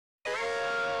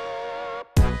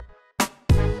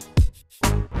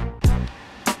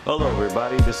Hello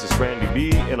everybody, this is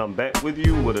RandyB and I'm back with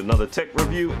you with another tech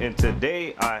review, and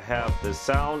today I have the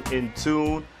Sound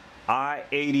Intone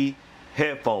i80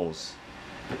 headphones.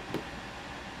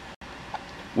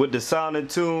 With the Sound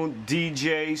Intone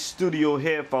DJ Studio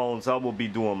headphones, I will be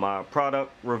doing my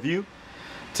product review.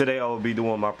 Today I will be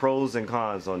doing my pros and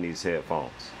cons on these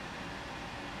headphones.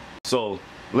 So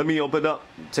let me open up,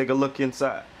 take a look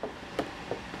inside.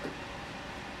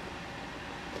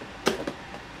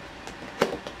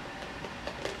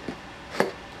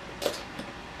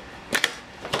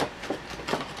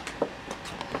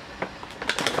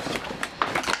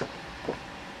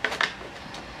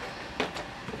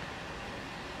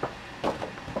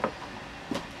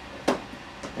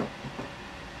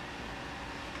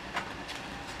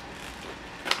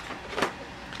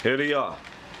 Here they are,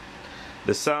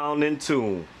 the Sound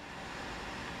Intone.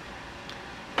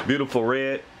 Beautiful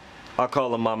red. I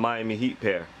call them my Miami Heat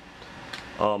pair.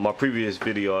 My previous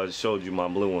video I showed you my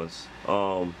blue ones.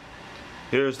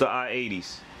 Here's the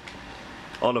i80s.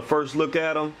 On the first look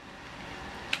at them,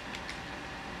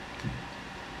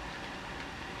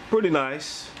 pretty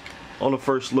nice. On the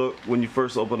first look, when you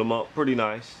first open them up, pretty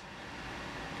nice.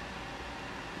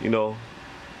 You know,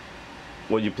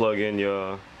 when you plug in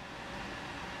your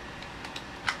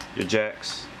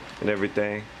jacks and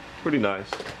everything, pretty nice.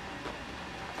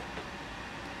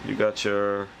 You got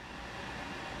your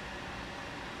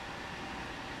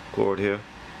cord here,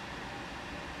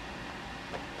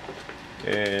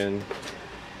 and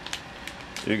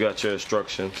you got your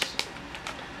instructions,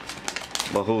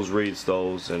 but who reads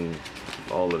those and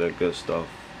all of that good stuff.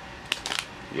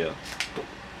 Yeah.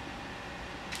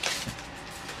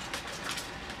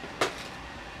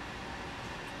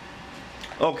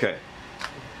 Okay.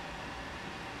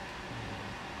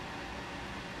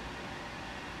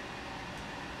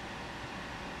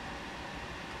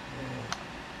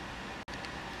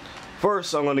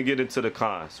 First, I'm going to get into the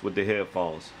cons with the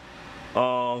headphones.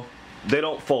 They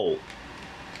don't fold.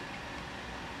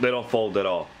 They don't fold at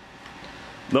all.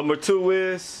 Number two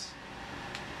is,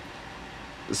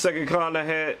 the second con I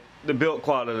had, the build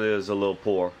quality is a little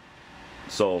poor.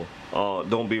 So,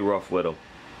 don't be rough with them.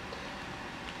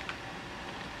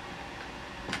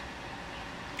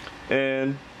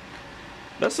 And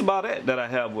that's about it that I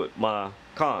have with my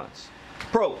cons.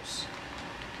 Pros,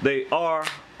 they are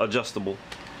adjustable.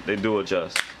 They do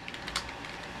adjust.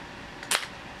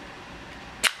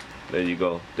 There you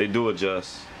go. They do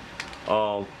adjust.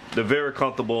 They're very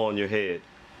comfortable on your head.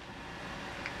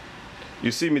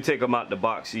 You see me take them out the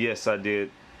box. Yes, I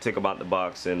did take them out the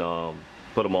box and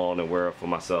put them on and wear it for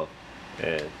myself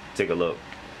and take a look.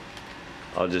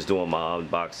 I'm just doing my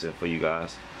unboxing for you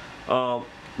guys.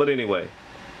 But anyway,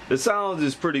 the sound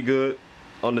is pretty good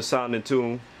on the Sound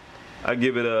Intone. I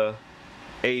give it a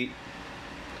 8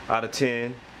 out of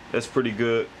 10. That's pretty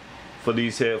good for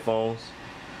these headphones.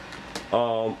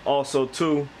 Also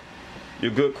too,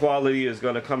 your good quality is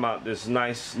going to come out this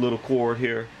nice little cord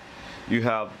here. You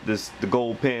have the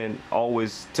gold pin.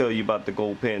 Always tell you about the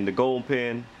gold pin. The gold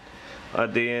pin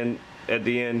at the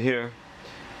end here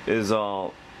is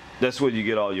that's where you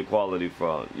get all your quality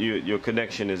from. Your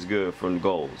connection is good from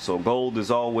gold. So gold is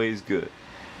always good.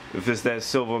 If it's that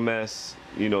silver mess,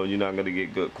 you know, you're not gonna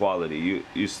get good quality.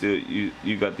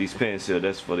 You got these pins here.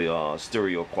 That's for the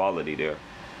stereo quality there.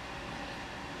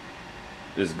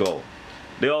 It's gold.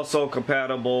 They're also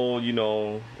compatible, you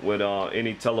know, with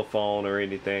any telephone or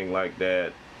anything like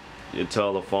that. Your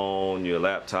telephone, your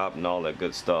laptop, and all that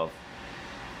good stuff.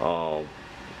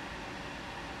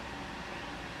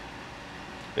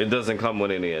 It doesn't come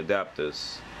with any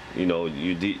adapters. You know,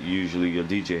 usually your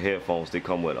DJ headphones, they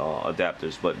come with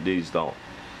adapters, but these don't.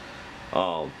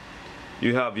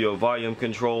 You have your volume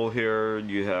control here.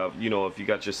 You have, you know, if you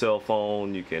got your cell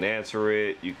phone, you can answer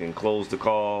it, you can close the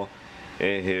call,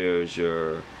 and here's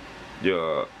your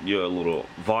little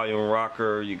volume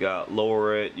rocker. You got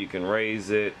lower it, you can raise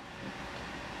it,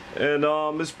 and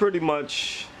it's pretty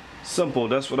much simple.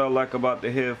 That's what I like about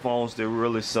the headphones. They're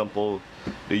really simple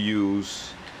to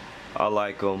use. I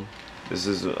like them. This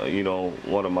is you know,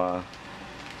 one of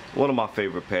my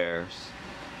favorite pairs.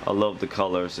 I love the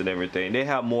colors and everything. They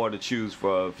have more to choose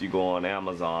for if you go on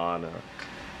Amazon.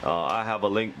 I have a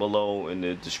link below in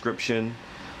the description.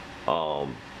 So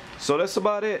that's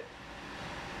about it.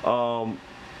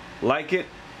 Like it,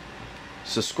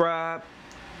 subscribe.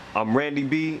 I'm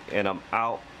RandyB and I'm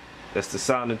out. That's the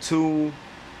Sound Intone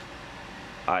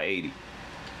i80.